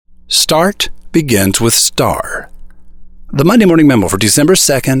Start begins with star. The Monday Morning Memo for December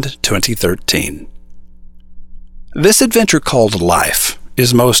 2nd, 2013. This adventure called life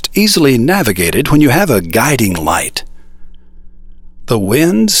is most easily navigated when you have a guiding light. The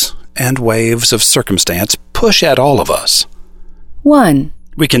winds and waves of circumstance push at all of us. 1.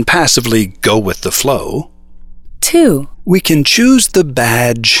 We can passively go with the flow. 2. We can choose the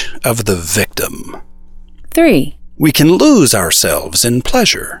badge of the victim. 3. We can lose ourselves in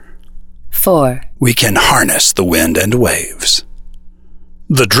pleasure. 4. We can harness the wind and waves.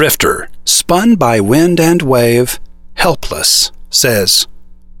 The drifter, spun by wind and wave, helpless, says,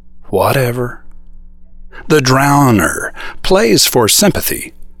 "Whatever." The drowner plays for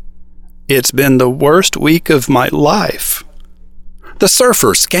sympathy. "It's been the worst week of my life." The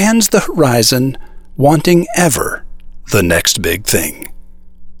surfer scans the horizon, wanting ever the next big thing.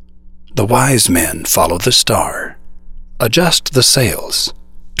 The wise men follow the star, adjust the sails,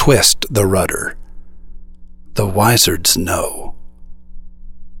 twist the rudder. The wizards know.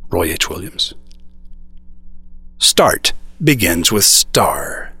 Roy H. Williams. Start begins with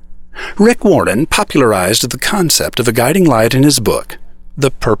star. Rick Warren popularized the concept of a guiding light in his book,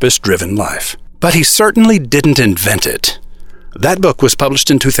 The Purpose-Driven Life. But he certainly didn't invent it. That book was published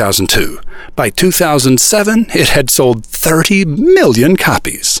in 2002. By 2007, it had sold 30 million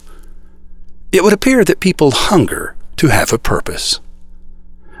copies. It would appear that people hunger to have a purpose.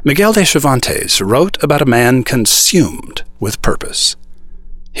 Miguel de Cervantes wrote about a man consumed with purpose.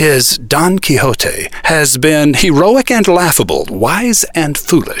 His Don Quixote has been heroic and laughable, wise and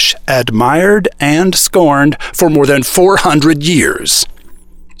foolish, admired and scorned for more than 400 years.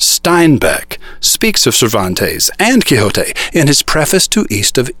 Steinbeck speaks of Cervantes and Quixote in his preface to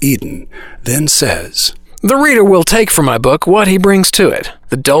East of Eden, then says, "The reader will take from my book what he brings to it.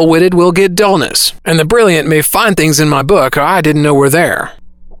 The dull-witted will get dullness, and the brilliant may find things in my book I didn't know were there."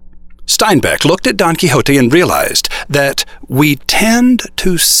 Steinbeck looked at Don Quixote and realized that we tend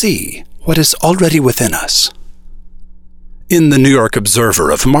to see what is already within us. In the New York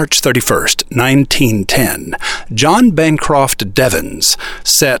Observer of March 31st, 1910, John Bancroft Devens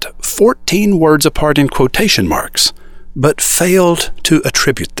set 14 words apart in quotation marks, but failed to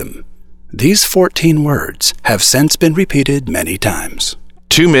attribute them. These 14 words have since been repeated many times.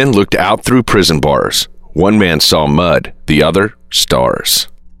 2 men looked out through prison bars. One man saw mud, the other stars.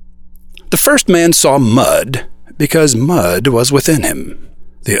 The first man saw mud because mud was within him.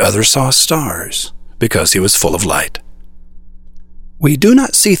 The other saw stars because he was full of light. We do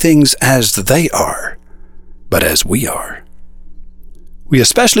not see things as they are, but as we are. We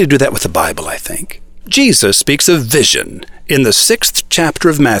especially do that with the Bible, I think. Jesus speaks of vision in the 6th chapter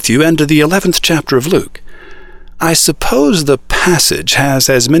of Matthew and the 11th chapter of Luke. I suppose the passage has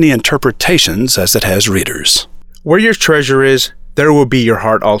as many interpretations as it has readers. Where your treasure is, there will be your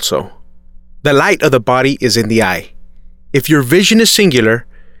heart also. The light of the body is in the eye. If your vision is singular,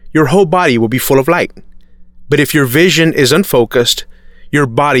 your whole body will be full of light. But if your vision is unfocused, your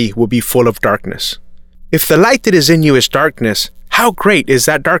body will be full of darkness. If the light that is in you is darkness, how great is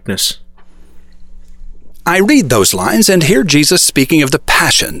that darkness? I read those lines and hear Jesus speaking of the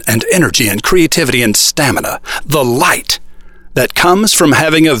passion and energy and creativity and stamina, the light that comes from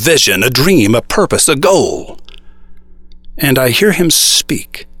having a vision, a dream, a purpose, a goal. And I hear him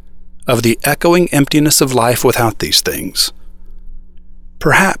speak of the echoing emptiness of life without these things.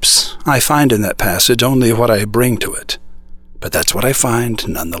 Perhaps I find in that passage only what I bring to it, but that's what I find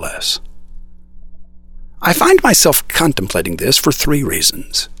nonetheless. I find myself contemplating this for 3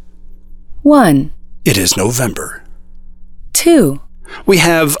 reasons. 1. It is November. 2. We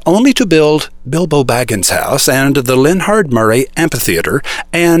have only to build Bilbo Baggins' house and the Linhard Murray Amphitheater,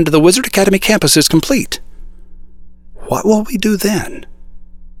 and the Wizard Academy campus is complete. What will we do then?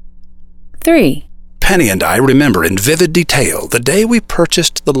 3. Penny and I remember in vivid detail the day we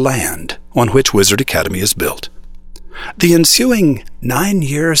purchased the land on which Wizard Academy is built. The ensuing 9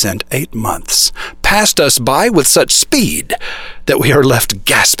 years and 8 months passed us by with such speed that we are left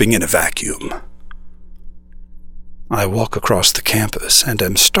gasping in a vacuum. I walk across the campus and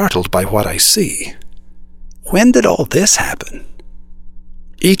am startled by what I see. When did all this happen?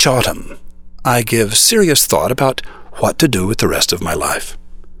 Each autumn, I give serious thought about what to do with the rest of my life.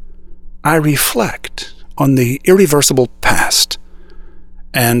 I reflect on the irreversible past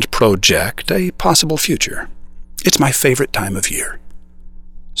and project a possible future. It's my favorite time of year.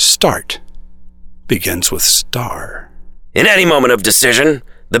 Start begins with star. In any moment of decision,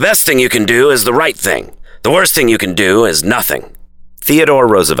 the best thing you can do is the right thing. The worst thing you can do is nothing. Theodore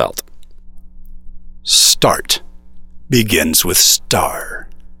Roosevelt. Start begins with star.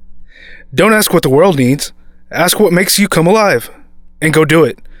 Don't ask what the world needs. Ask what makes you come alive. And go do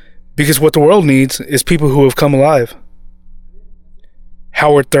it. Because what the world needs is people who have come alive.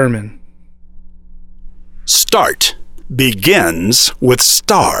 Howard Thurman. Start begins with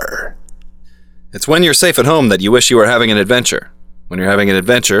star. It's when you're safe at home that you wish you were having an adventure. When you're having an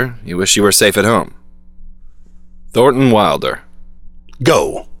adventure, you wish you were safe at home. Thornton Wilder.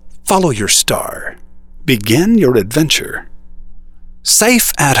 Go. Follow your star. Begin your adventure.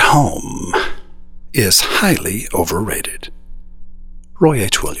 Safe at home is highly overrated. Roy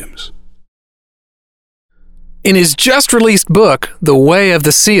H. Williams. In his just-released book, The Way of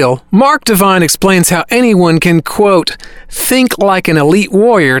the Seal, Mark Divine explains how anyone can, quote, think like an elite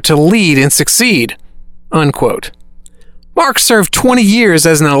warrior to lead and succeed, unquote. Mark served 20 years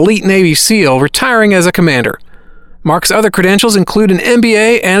as an elite Navy SEAL, retiring as a commander. Mark's other credentials include an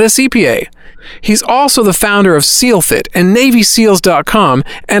MBA and a CPA. He's also the founder of SEALFIT and NavySeals.com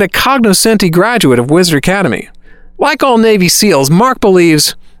and a Cognoscenti graduate of Wizard Academy. Like all Navy SEALs, Mark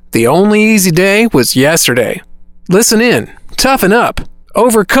believes the only easy day was yesterday. Listen in, toughen up,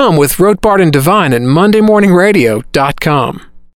 overcome with Rothbard and Divine at MondayMorningRadio.com.